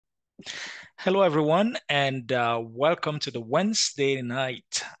Hello, everyone, and welcome to the Wednesday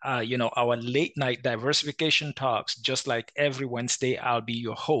night, our late night diversification talks. Just like every Wednesday, I'll be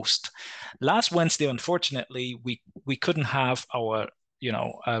your host. Last Wednesday, unfortunately, we couldn't have our,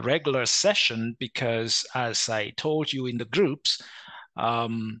 regular session because, as I told you in the groups,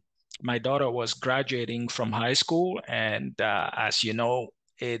 um, my daughter was graduating from high school, and as you know,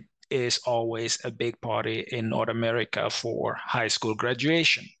 it is always a big party in North America for high school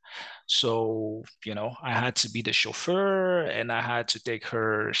graduation. So, I had to be the chauffeur and I had to take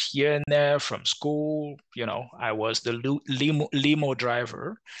her here and there from school. I was the limo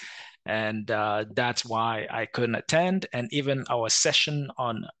driver. And that's why I couldn't attend. And even our session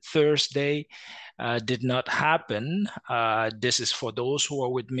on Thursday did not happen. This is for those who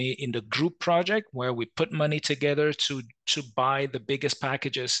are with me in the group project where we put money together to buy the biggest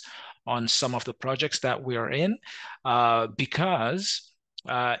packages on some of the projects that we are in, because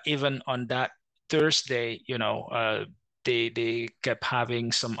even on that Thursday, they kept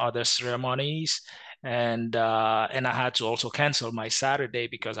having some other ceremonies, and I had to also cancel my Saturday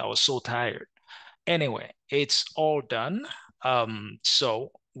because I was so tired. Anyway, it's all done.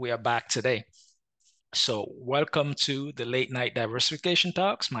 So we are back today. So welcome to the Late Night Diversification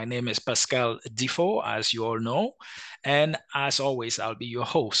Talks. My name is Pascal Defoe, as you all know, and as always, I'll be your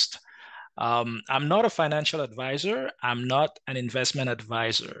host. I'm not a financial advisor. I'm not an investment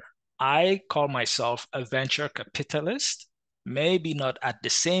advisor. I call myself a venture capitalist, maybe not at the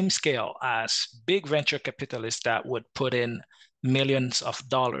same scale as big venture capitalists that would put in millions of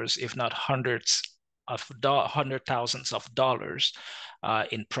dollars, if not hundred thousands of dollars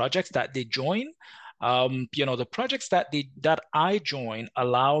in projects that they join. The projects that I join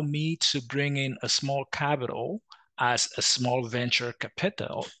allow me to bring in a small capital as a small venture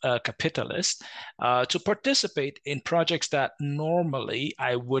capitalist to participate in projects that normally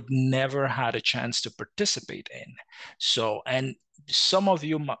I would never had a chance to participate in. So, and some of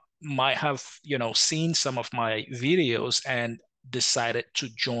you might have, seen some of my videos and decided to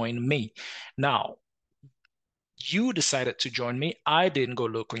join me. Now, you decided to join me. I didn't go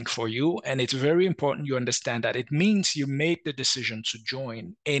looking for you. And it's very important you understand that it means you made the decision to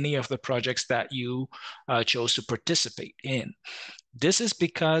join any of the projects that you chose to participate in. This is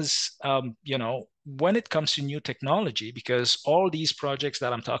because, when it comes to new technology, because all these projects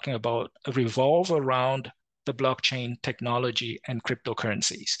that I'm talking about revolve around the blockchain technology and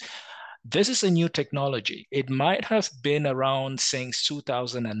cryptocurrencies. This is a new technology. It might have been around since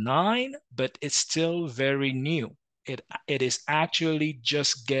 2009, but it's still very new. It is actually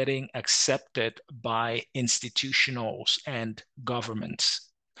just getting accepted by institutionals and governments.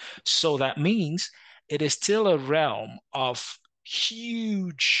 So that means it is still a realm of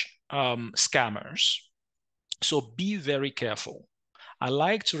huge scammers. So be very careful. I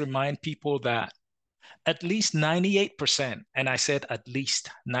like to remind people that at least 98%, and I said at least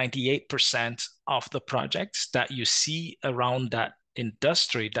 98% of the projects that you see around that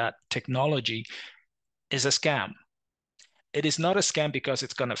industry, that technology, is a scam. It is not a scam because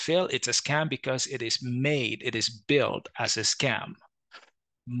it's going to fail. It's a scam because it is built as a scam.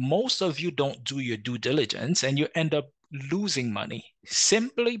 Most of you don't do your due diligence and you end up losing money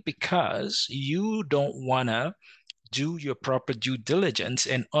simply because you don't want to do your proper due diligence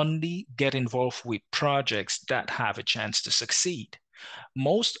and only get involved with projects that have a chance to succeed.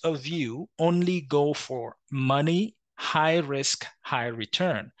 Most of you only go for money, high risk, high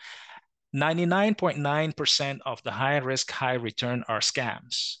return. 99.9% of the high risk, high return are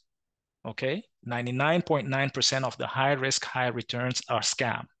scams. Okay? 99.9% of the high risk, high returns are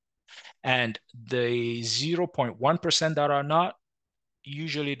scam. And the 0.1% that are not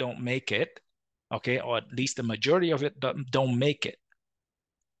usually don't make it, okay, or at least the majority of it don't make it.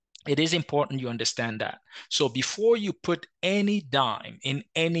 It is important you understand that. So before you put any dime in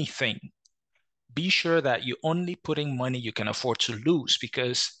anything, be sure that you're only putting money you can afford to lose,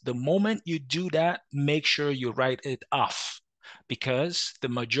 because the moment you do that, make sure you write it off, because the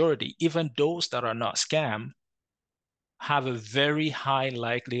majority, even those that are not scam, have a very high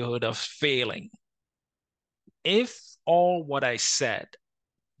likelihood of failing. If all what I said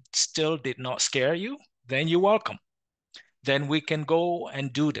still did not scare you, then you're welcome. Then we can go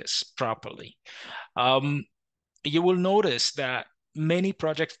and do this properly. You will notice that many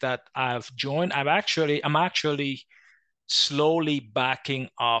projects that I've joined, I'm actually slowly backing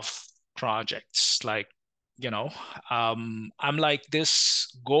off projects. Like, I'm like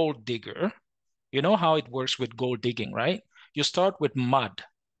this gold digger. You know how it works with gold digging, right? You start with mud.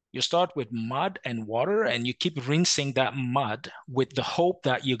 You start with mud and water, and you keep rinsing that mud with the hope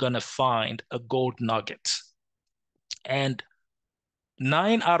that you're going to find a gold nugget. And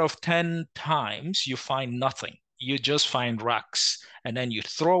Nine out of 10 times you find nothing. You just find rocks and then you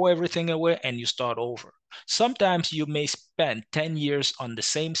throw everything away and you start over. Sometimes you may spend 10 years on the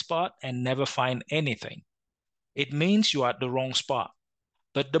same spot and never find anything. It means you're at the wrong spot.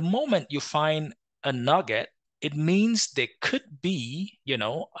 But the moment you find a nugget, it means there could be,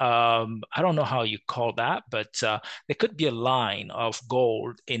 I don't know how you call that, but there could be a line of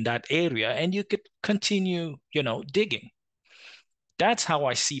gold in that area and you could continue, digging. That's how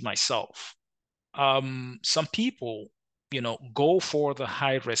I see myself. Some people, go for the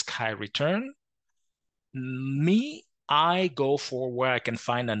high risk, high return. Me, I go for where I can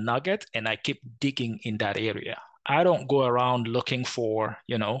find a nugget and I keep digging in that area. I don't go around looking for,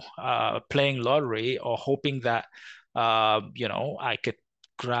 playing lottery or hoping that, I could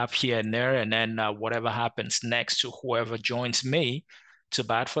grab here and there and then whatever happens next to whoever joins me to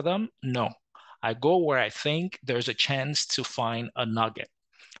bat for them. No, I go where I think there's a chance to find a nugget.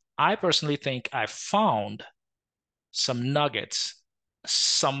 I personally think I found some nuggets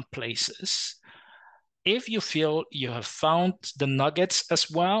some places. If you feel you have found the nuggets as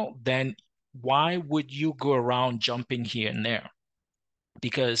well, then why would you go around jumping here and there?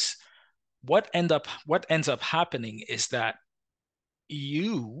 Because what ends up happening is that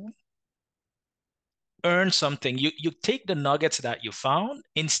you earn something. You take the nuggets that you found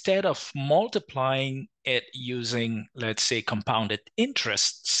instead of multiplying it using, let's say, compounded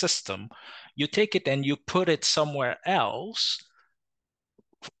interest system, you take it and you put it somewhere else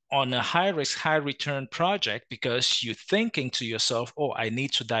on a high risk, high return project because you're thinking to yourself, oh, I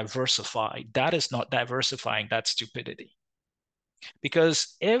need to diversify. That is not diversifying, that's stupidity.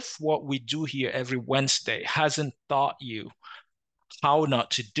 Because if what we do here every Wednesday hasn't taught you how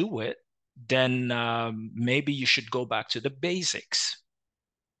not to do it, then maybe you should go back to the basics.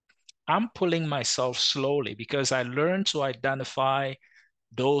 I'm pulling myself slowly because I learned to identify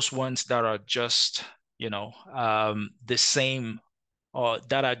those ones that are just, the same or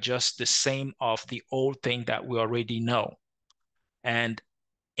that are just the same of the old thing that we already know. And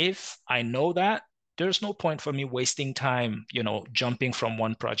if I know that, there's no point for me wasting time, jumping from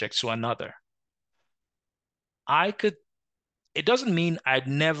one project to another. I could, it doesn't mean I'm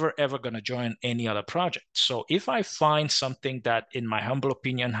never ever going to join any other project. So if I find something that, in my humble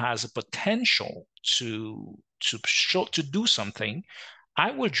opinion, has a potential to do something,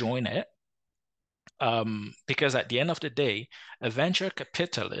 I will join it. Because at the end of the day, a venture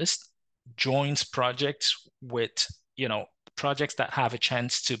capitalist joins projects with, projects that have a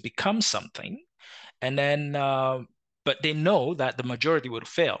chance to become something, and then, but they know that the majority will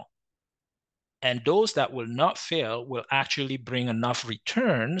fail. And those that will not fail will actually bring enough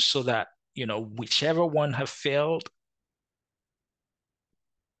returns so that, whichever one have failed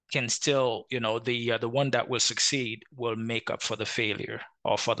can still, the one that will succeed will make up for the failure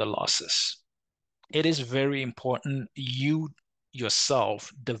or for the losses. It is very important you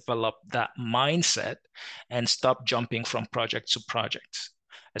yourself develop that mindset and stop jumping from project to project,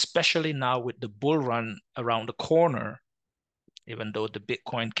 especially now with the bull run around the corner, even though the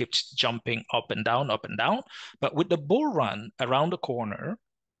Bitcoin keeps jumping up and down. But with the bull run around the corner,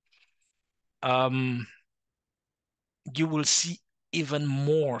 um, you will see even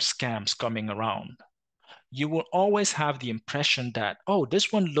more scams coming around. You will always have the impression that, oh,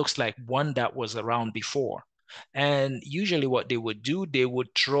 this one looks like one that was around before. And usually what they would do, they would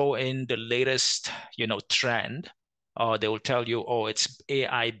throw in the latest, trend, or they will tell you, oh, it's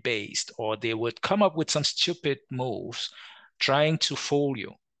AI based, or they would come up with some stupid moves trying to fool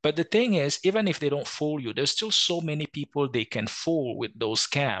you. But the thing is, even if they don't fool you, there's still so many people they can fool with those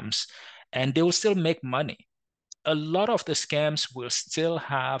scams, and they will still make money. A lot of the scams will still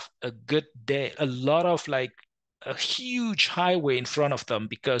have a good day, a lot of like a huge highway in front of them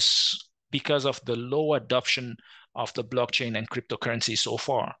because of the low adoption of the blockchain and cryptocurrency so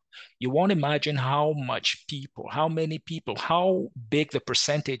far. You won't imagine how much people, how many people, how big the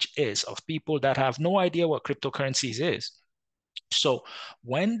percentage is of people that have no idea what cryptocurrencies is. So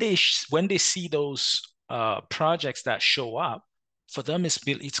when they see those projects that show up, for them it's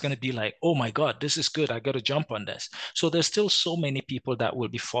going to be like, oh my God, this is good. I got to jump on this. So there's still so many people that will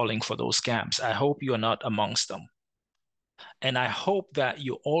be falling for those scams. I hope you are not amongst them. And I hope that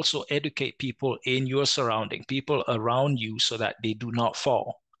you also educate people in your surrounding, people around you, so that they do not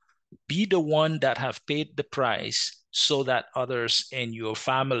fall. Be the one that have paid the price so that others in your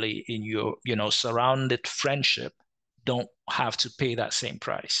family, in your, surrounded friendship don't have to pay that same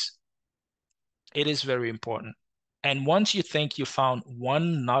price. It is very important. And once you think you found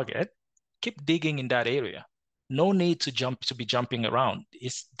one nugget, keep digging in that area. No need to be jumping around.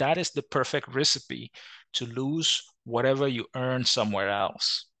 That is the perfect recipe to lose whatever you earn somewhere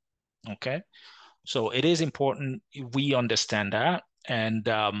else. Okay. So it is important we understand that, and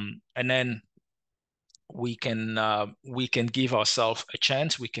then we can give ourselves a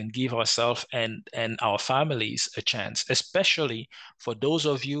chance. We can give ourselves and our families a chance, especially for those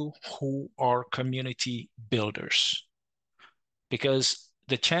of you who are community builders, because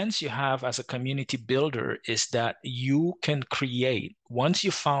the chance you have as a community builder is that you can create, once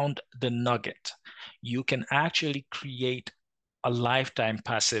you found the nugget, you can actually create a lifetime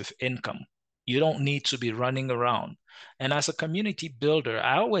passive income. You don't need to be running around. And as a community builder,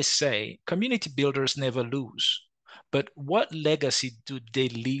 I always say community builders never lose. But what legacy do they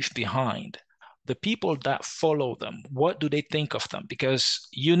leave behind? The people that follow them, what do they think of them? Because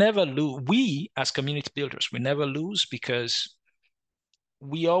you never lose. We, as community builders, we never lose because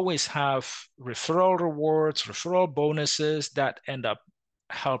we always have referral rewards, referral bonuses that end up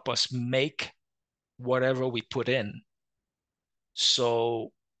help us make whatever we put in.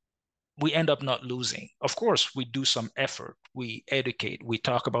 So we end up not losing. Of course, we do some effort. We educate, we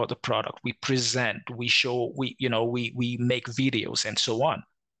talk about the product, we present, we show, we make videos and so on.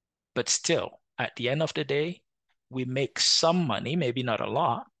 But still, at the end of the day, we make some money, maybe not a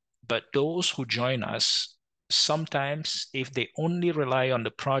lot, but those who join us, sometimes if they only rely on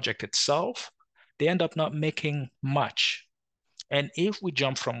the project itself, they end up not making much. And if we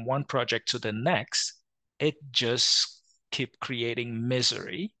jump from one project to the next, it just keep creating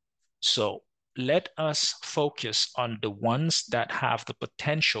misery. So let us focus on the ones that have the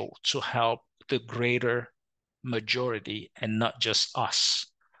potential to help the greater majority and not just us.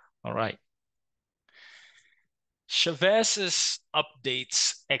 All right. Chavez's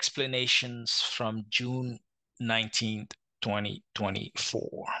updates explanations from June 19th,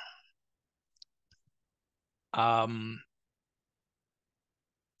 2024. I'm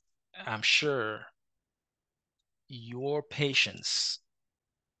sure your patience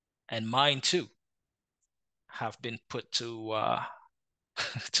and mine too have been put to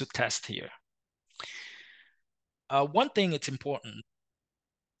to test here. One thing it's important,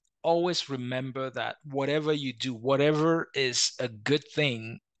 always remember that whatever you do, whatever is a good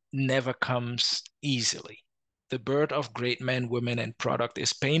thing, never comes easily. The birth of great men, women, and product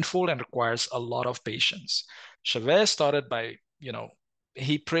is painful and requires a lot of patience. Chavez started by,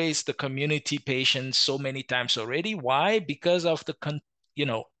 he praised the community patience so many times already. Why? Because of the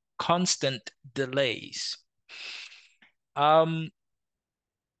constant delays.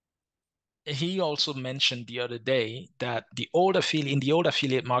 He also mentioned the other day that in the old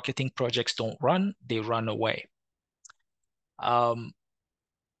affiliate marketing, projects don't run, they run away. Um,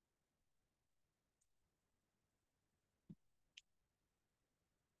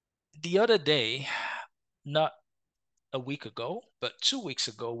 the other day, not a week ago, but 2 weeks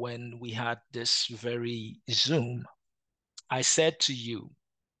ago, when we had this very Zoom, I said to you,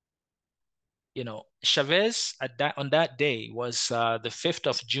 Chavez on that day was the 5th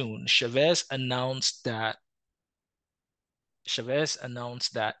of June. Chavez announced that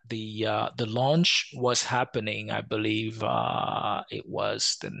the launch was happening. I believe it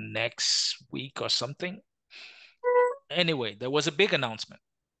was the next week or something. Anyway, there was a big announcement,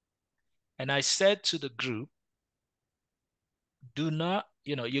 and I said to the group, "Do not,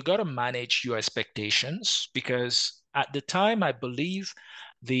 you got to manage your expectations because at the time, I believe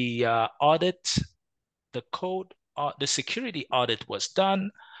the audit, the code, the security audit was done.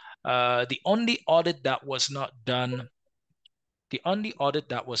 The only audit that was not done." The only audit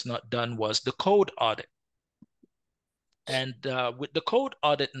that was not done was the code audit. And with the code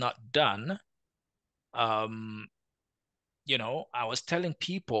audit not done, um, I was telling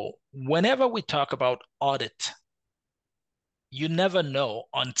people, whenever we talk about audit, you never know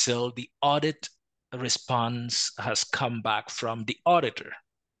until the audit response has come back from the auditor.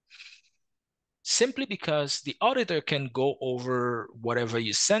 Simply because the auditor can go over whatever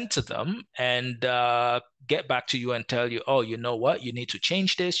you sent to them and get back to you and tell you, oh, you know what, you need to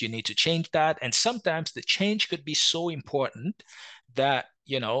change this, you need to change that. And sometimes the change could be so important that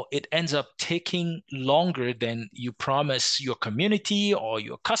it ends up taking longer than you promise your community or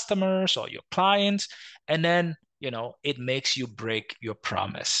your customers or your clients. And then, it makes you break your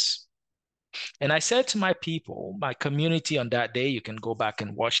promise. And I said to my people, my community on that day, you can go back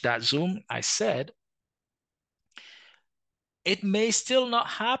and watch that Zoom. I said, it may still not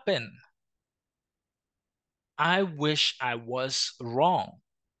happen. I wish I was wrong.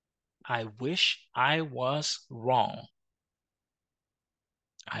 I wish I was wrong.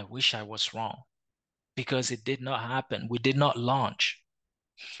 I wish I was wrong because it did not happen. We did not launch.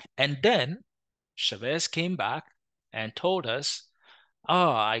 And then Chavez came back and told us,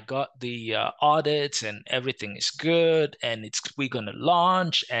 oh, I got the audits and everything is good and we're gonna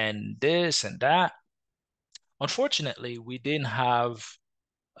launch and this and that. Unfortunately, we didn't have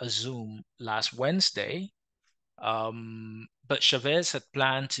a Zoom last Wednesday. But Chavez had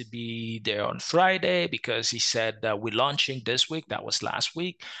planned to be there on Friday because he said that we're launching this week. That was last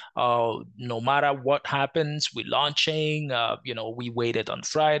week. No matter what happens, we're launching. We waited on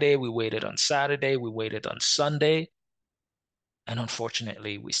Friday, we waited on Saturday, we waited on Sunday. And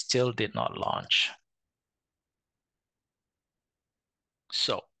unfortunately, we still did not launch.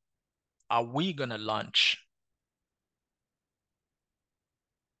 So, are we going to launch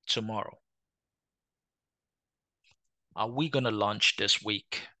tomorrow? Are we going to launch this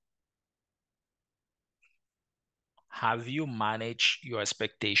week? Have you managed your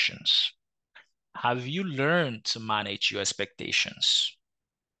expectations? Have you learned to manage your expectations?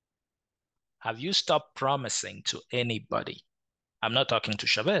 Have you stopped promising to anybody? I'm not talking to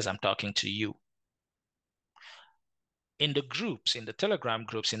Chavez, I'm talking to you. In the groups, in the Telegram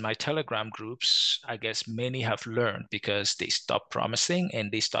groups, in my Telegram groups, I guess many have learned because they stopped promising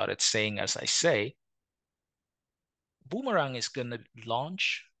and they started saying, as I say, Boomerang is going to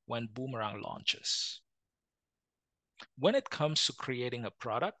launch when Boomerang launches. When it comes to creating a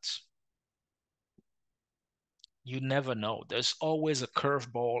product, you never know. There's always a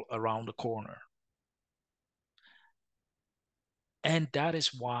curveball around the corner. And that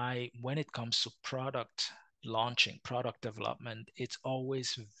is why when it comes to product launching, product development, it's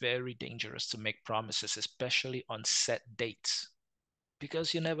always very dangerous to make promises, especially on set dates,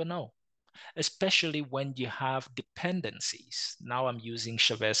 because you never know, especially when you have dependencies. Now I'm using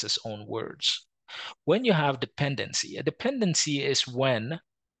Chavez's own words. When you have dependency, a dependency is when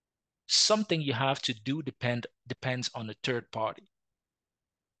something you have to do depends on a third party.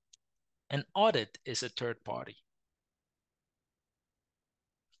 An audit is a third party.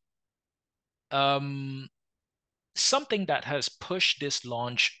 Something that has pushed this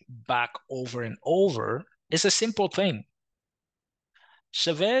launch back over and over is a simple thing.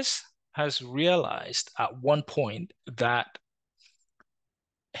 Chavez has realized at one point that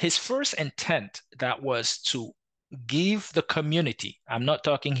his first intent that was to give the community, I'm not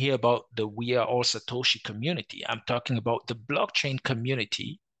talking here about the We Are All Satoshi community, I'm talking about the blockchain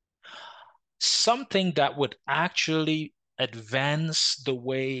community, something that would actually advance the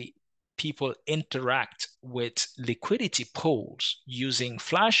way people interact with liquidity pools using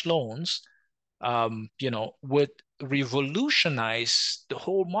flash loans, would revolutionize the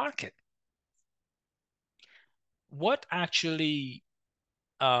whole market. What actually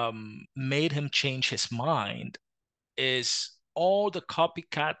made him change his mind is all the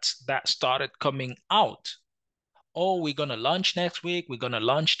copycats that started coming out. Oh, we're going to launch next week. We're going to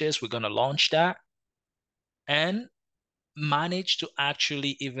launch this. We're going to launch that. And manage to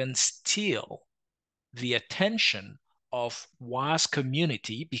actually even steal the attention of WAAS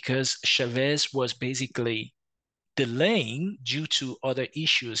community because Chavez was basically delaying due to other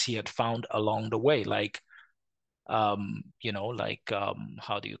issues he had found along the way, like how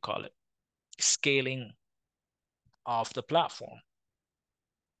do you call it? Scaling of the platform.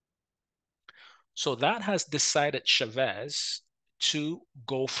 So that has decided Chavez to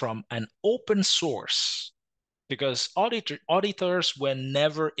go from an open source, because auditors were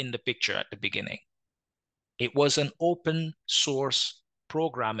never in the picture at the beginning. It was an open source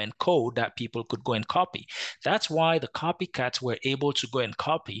program and code that people could go and copy. That's why the copycats were able to go and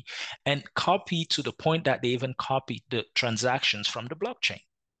copy to the point that they even copied the transactions from the blockchain.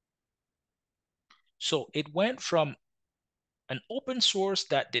 So it went from an open source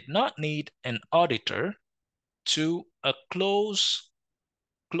that did not need an auditor to a closed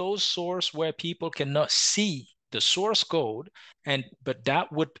source where people cannot see the source code, but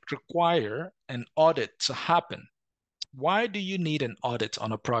that would require an audit to happen. Why do you need an audit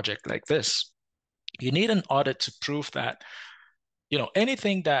on a project like this? You need an audit to prove that,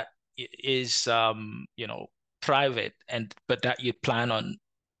 anything that is, private but that you plan on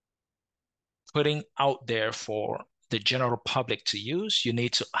putting out there for the general public to use, you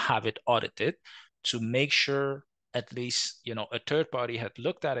need to have it audited to make sure at least, a third party had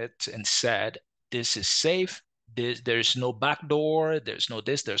looked at it and said, this is safe. There's no backdoor. There's no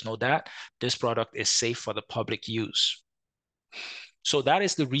this, there's no that. This product is safe for the public use. So that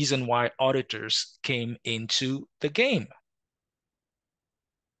is the reason why auditors came into the game.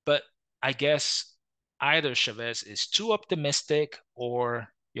 But I guess either Chavez is too optimistic or,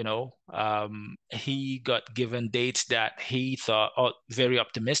 he got given dates that he thought, very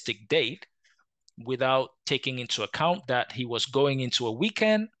optimistic date, without taking into account that he was going into a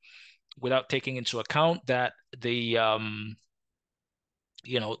weekend without taking into account that there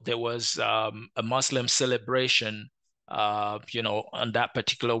was a Muslim celebration, on that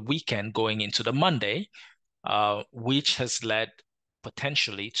particular weekend going into the Monday, which has led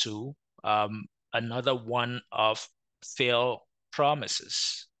potentially to another one of failed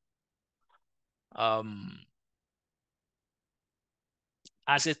promises. Um,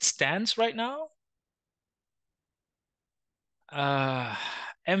 as it stands right now, uh,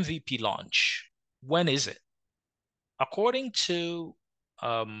 MVP launch. When is it? According to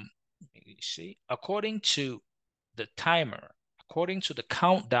according to the timer, according to the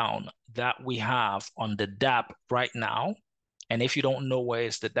countdown that we have on the DApp right now, and if you don't know where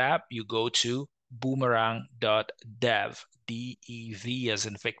is the DApp, you go to boomerang.dev, DEV as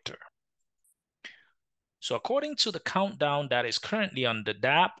in Victor. So according to the countdown that is currently on the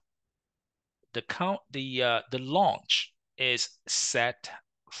DApp, the launch is set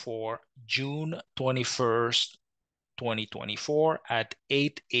for June 21st, 2024 at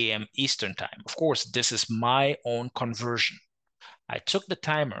 8 a.m. Eastern time. Of course, this is my own conversion. I took the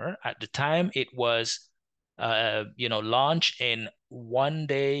timer. At the time, it was, launch in 1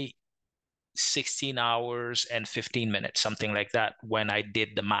 day, 16 hours and 15 minutes, something like that, when I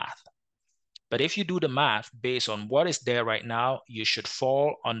did the math. But if you do the math based on what is there right now, you should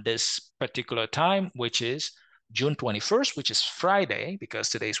fall on this particular time, which is June 21st, which is Friday, because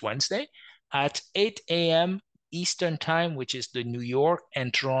today's Wednesday, at 8 a.m. Eastern time, which is the New York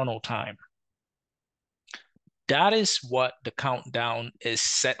and Toronto time. That is what the countdown is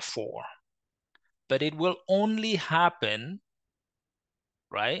set for. But it will only happen,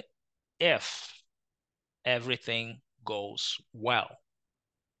 right, if everything goes well.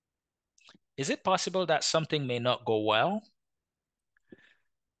 Is it possible that something may not go well?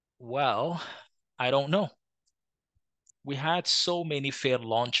 Well, I don't know. We had so many failed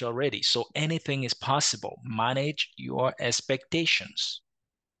launch already, so anything is possible. Manage your expectations.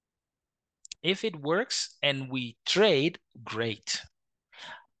 If it works and we trade, great.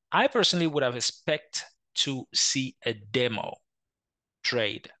 I personally would have expected to see a demo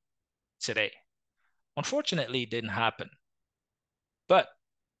trade today. Unfortunately, it didn't happen.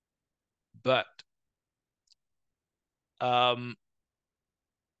 But um,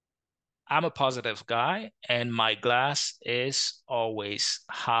 I'm a positive guy, and my glass is always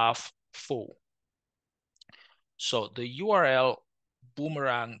half full. So the URL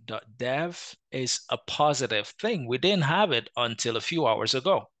boomerang.dev is a positive thing. We didn't have it until a few hours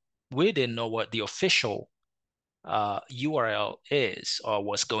ago. We didn't know what the official URL is or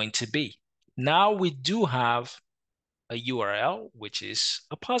was going to be. Now we do have a URL, which is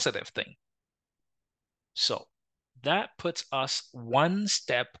a positive thing. So that puts us one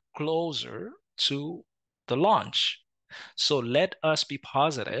step closer to the launch. So let us be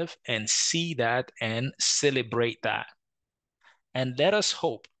positive and see that and celebrate that. And let us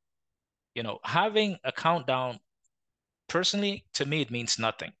hope, having a countdown, personally, to me, it means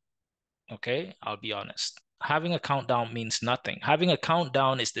nothing. Okay, I'll be honest. Having a countdown means nothing. Having a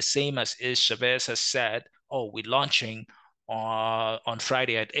countdown is the same as Chavez has said, oh, we're launching on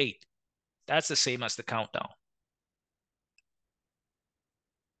Friday at 8. That's the same as the countdown.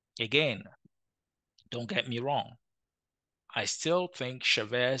 Again, don't get me wrong. I still think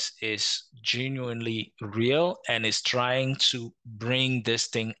Shavez is genuinely real and is trying to bring this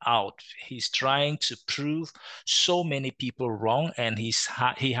thing out. He's trying to prove so many people wrong, and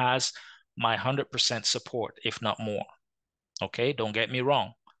he has my 100% support, if not more. Okay, don't get me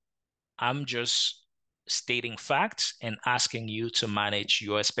wrong. I'm just stating facts and asking you to manage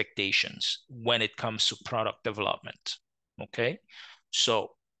your expectations when it comes to product development. Okay,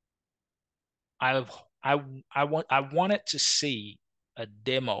 so I I wanted to see a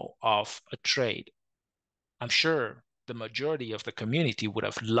demo of a trade. I'm sure the majority of the community would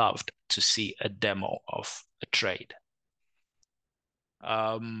have loved to see a demo of a trade.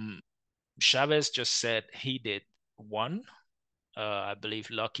 Chavez just said he did one. I believe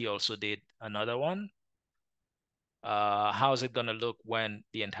Lucky also did another one. How's it going to look when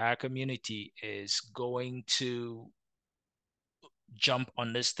the entire community is going to jump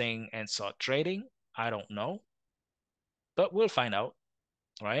on this thing and start trading? I don't know, but we'll find out,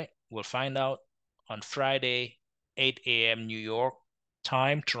 right? We'll find out on Friday, 8 a.m. New York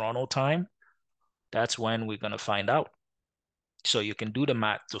time, Toronto time. That's when we're going to find out. So you can do the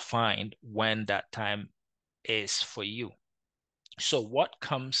math to find when that time is for you. So what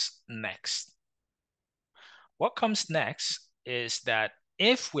comes next? What comes next is that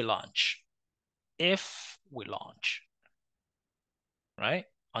if we launch, right?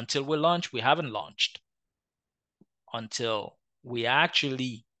 Until we launch, we haven't launched. Until we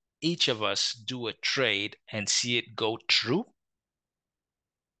actually each of us do a trade and see it go through,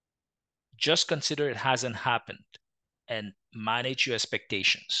 just consider it hasn't happened and manage your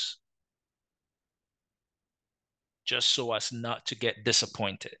expectations just so as not to get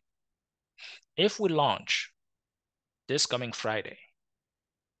disappointed. If we launch this coming Friday,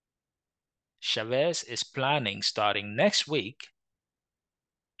 Shavez is planning starting next week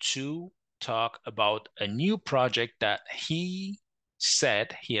to talk about a new project that he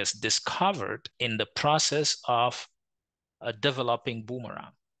said he has discovered in the process of developing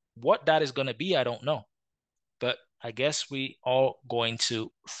Boomerang. What that is going to be, I don't know, but I guess we all going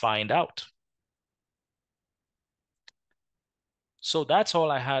to find out. So that's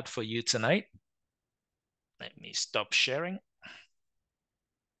all I had for you tonight. Let me stop sharing.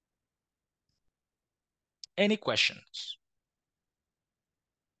 Any questions?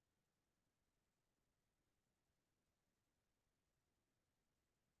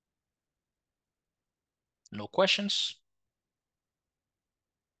 No questions?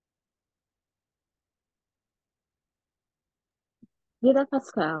 Yeah, that's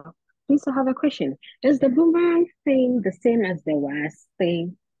Pascal. Please, I have a question. Is the boomerang thing the same as the WAAS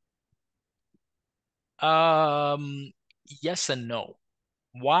thing? Yes and no.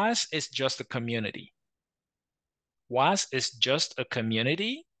 WAAS is just a community. WAAS is just a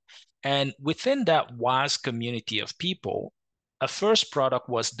community. And within that WAAS community of people, a first product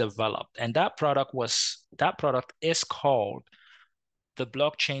was developed. And that product is called the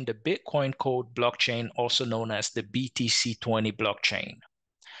blockchain, the Bitcoin Code blockchain, also known as the BTC20 blockchain.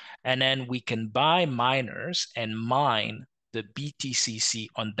 And then we can buy miners and mine the BTCC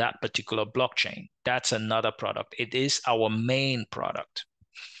on that particular blockchain. That's another product. It is our main product.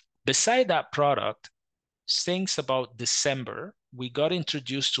 Beside that product, since about December, we got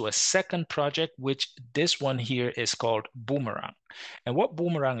introduced to a second project, which this one here is called Boomerang. And what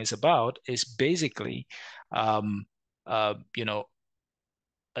Boomerang is about is basically, you know,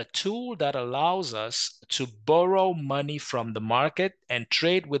 a tool that allows us to borrow money from the market and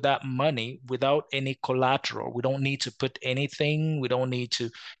trade with that money without any collateral. We don't need to put anything. We don't need to,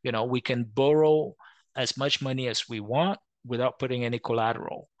 we can borrow as much money as we want without putting any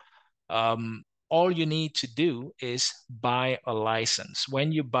collateral. All you need to do is buy a license.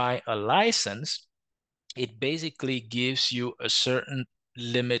 When you buy a license, it basically gives you a certain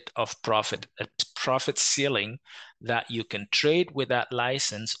limit of profit, a profit ceiling that you can trade with that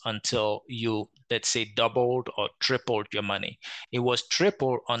license until you, let's say, doubled or tripled your money. It was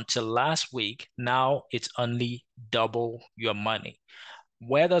tripled until last week. Now it's only double your money.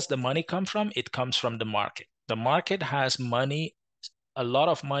 Where does the money come from? It comes from the market. The market has money, a lot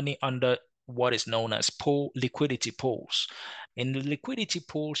of money under what is known as liquidity pools. In the liquidity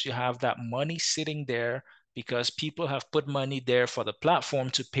pools, you have that money sitting there because people have put money there for the platform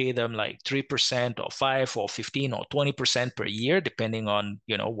to pay them like 3% or 5 or 15 or 20% per year, depending on,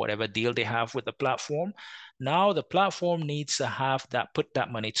 whatever deal they have with the platform. Now the platform needs to have that, put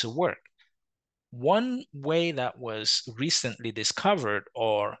that money to work. One way that was recently discovered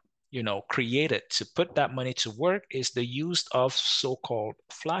or created to put that money to work is the use of so-called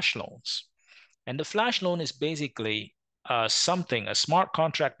flash loans. And the flash loan is basically a smart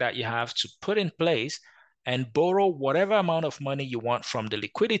contract that you have to put in place and borrow whatever amount of money you want from the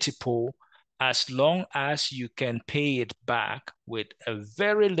liquidity pool, as long as you can pay it back with a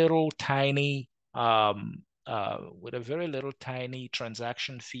very little tiny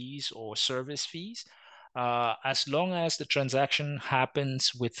transaction fees or service fees, as long as the transaction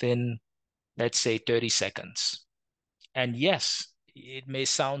happens within, let's say, 30 seconds. And yes, it may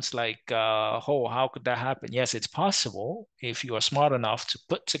sound like, oh, how could that happen? Yes, it's possible if you are smart enough to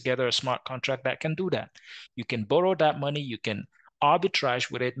put together a smart contract that can do that. You can borrow that money, you can arbitrage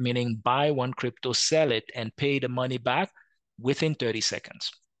with it, meaning buy one crypto, sell it, and pay the money back within 30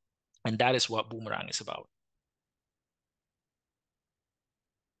 seconds. And that is what Boomerang is about.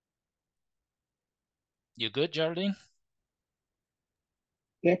 You good, Geraldine?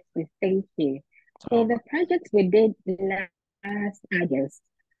 Yes, please, thank you. All So the right. project we did last August,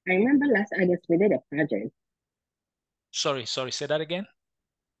 I remember last August we did a project. Sorry, say that again.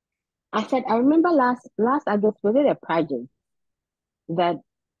 I said I remember last August we did a project that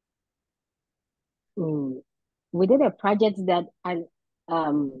mm, we did a project that I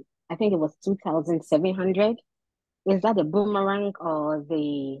think it was 2,700. Is that the boomerang or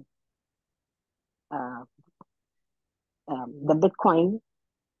uh the Bitcoin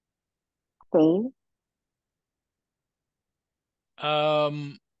thing?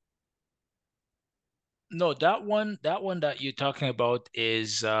 Um, no, that one that you're talking about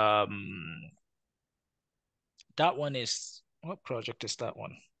is that one is, what project is that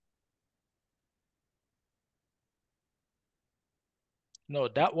one? No,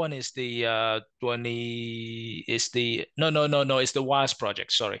 that one is the 20 is the no, it's the WAAS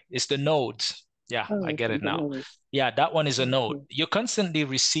project. Sorry. It's the nodes. Yeah, I Oh, get okay, it the now. node. Yeah, that one is a node. Okay. You're constantly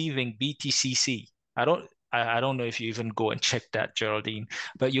receiving BTCC. I don't know if you even go and check that, Geraldine,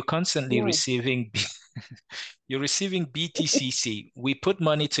 but you're constantly No. receiving you're receiving BTCC. We put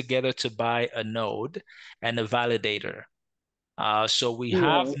money together to buy a node and a validator. So we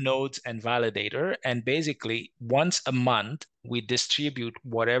have Yeah. nodes and validator, and basically once a month, we distribute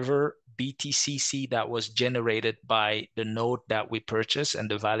whatever BTCC that was generated by the node that we purchased and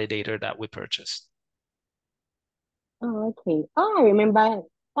the validator that we purchased. Oh, okay. All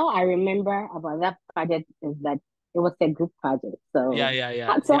I remember about that project is that it was a group project. So Yeah,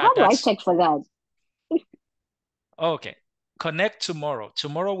 how do I check for that? okay. Connect tomorrow.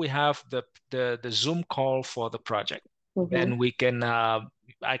 Tomorrow we have the Zoom call for the project. Mm-hmm. Then we can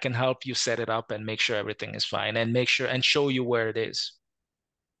I can help you set it up and make sure everything is fine and make sure and show you where it is.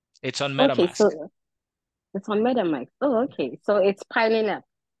 It's on Okay, MetaMask. so it's on MetaMax. Oh, okay. So it's piling up.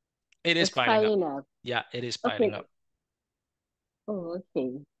 It is It's piling up. piling up. Yeah, it is piling Okay. up. Oh,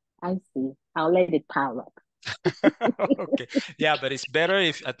 okay. I see. I'll let it pile up. Okay. Yeah, but it's better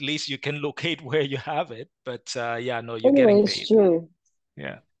if at least you can locate where you have it. But yeah, no, you're getting Anyway, it's paid. true.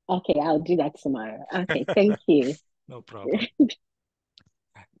 Yeah, Okay, I'll do that tomorrow. Okay, thank you. no problem.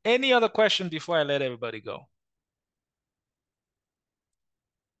 Any other question before I let everybody go?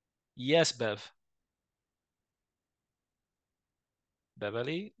 Yes, Bev.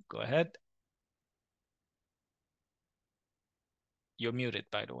 Beverly, go ahead. You're muted,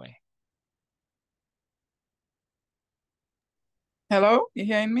 by the way. Hello, you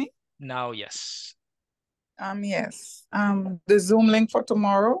hearing me? Now, yes. Yes. The Zoom link for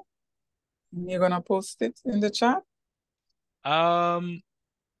tomorrow, you're gonna post it in the chat? Um,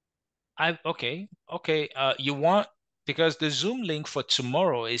 okay. You want because the Zoom link for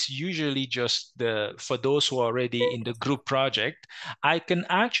tomorrow is usually just the for those who are already in the group project. I can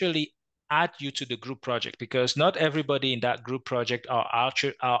actually add you to the group project because not everybody in that group project are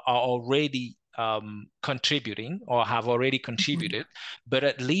already contributing or have already Mhm. contributed, but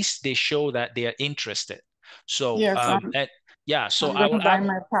at least they show that they are interested. So Yes, yeah, so I'm I gonna will buy add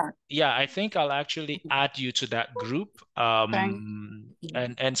my pack. yeah, I think I'll actually add you to that group. Thank you.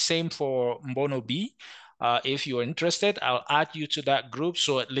 And same for Mbono B. If you're interested, I'll add you to that group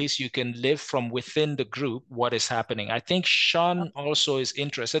so at least you can live from within the group what is happening. I think Sean also is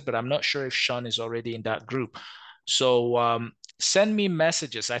interested, but I'm not sure if Sean is already in that group. So send me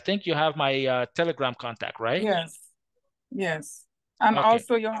messages. I think you have my Telegram contact, right? Yes, yes. And Okay.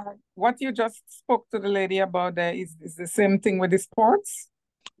 also what you just spoke to the lady about there is the same thing with the sports.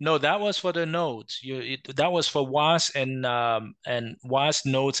 No, that was for the nodes. That was for WAS and WAS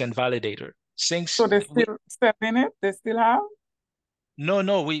nodes and validator. So Since they we still selling it? They still have?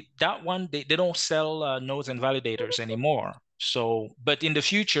 no, we that one they don't sell nodes and validators anymore. So, but in the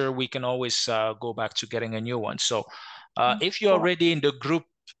future we can always go back to getting a new one. So, if you're So, already in the group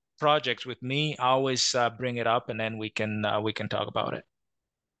project with me, I always bring it up and then we can talk about it.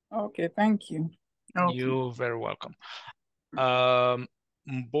 okay, thank you. Okay. You're very welcome. Um,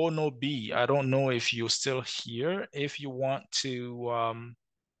 Bono B, I don't know if you're still here. If you want to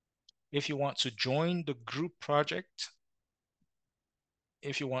join the group project,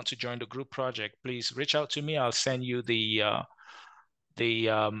 if you want to join the group project, please reach out to me. I'll send you the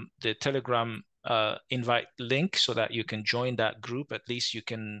Telegram invite link so that you can join that group. At least you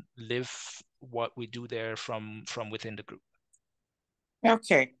can live what we do there from within the group.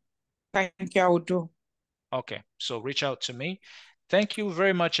 Okay. Thank you, I will do. Okay, so reach out to me. Thank you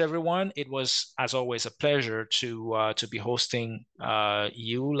very much, everyone. It was, as always, a pleasure to be hosting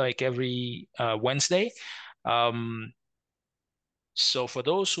you like every Wednesday. Um, so for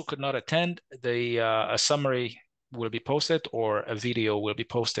those who could not attend, a summary will be posted or a video will be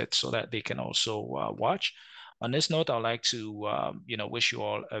posted so that they can also watch. On this note, I'd like to wish you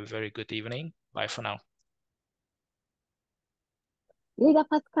all a very good evening. Bye for now. Leader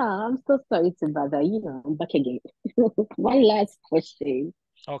Pascal, I'm so sorry to bother you. I'm back again. One last question.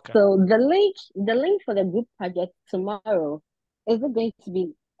 Okay. So the link for the group project tomorrow, is it going to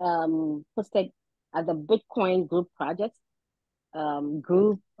be posted at the Bitcoin group project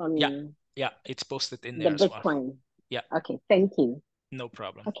group Yeah, on yeah, it's posted in the there as well. Bitcoin? Yeah, Okay, thank you. no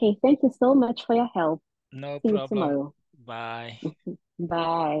problem. Okay, thank you so much for your help. No See you problem. tomorrow. Bye.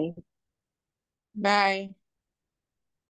 Bye. Bye.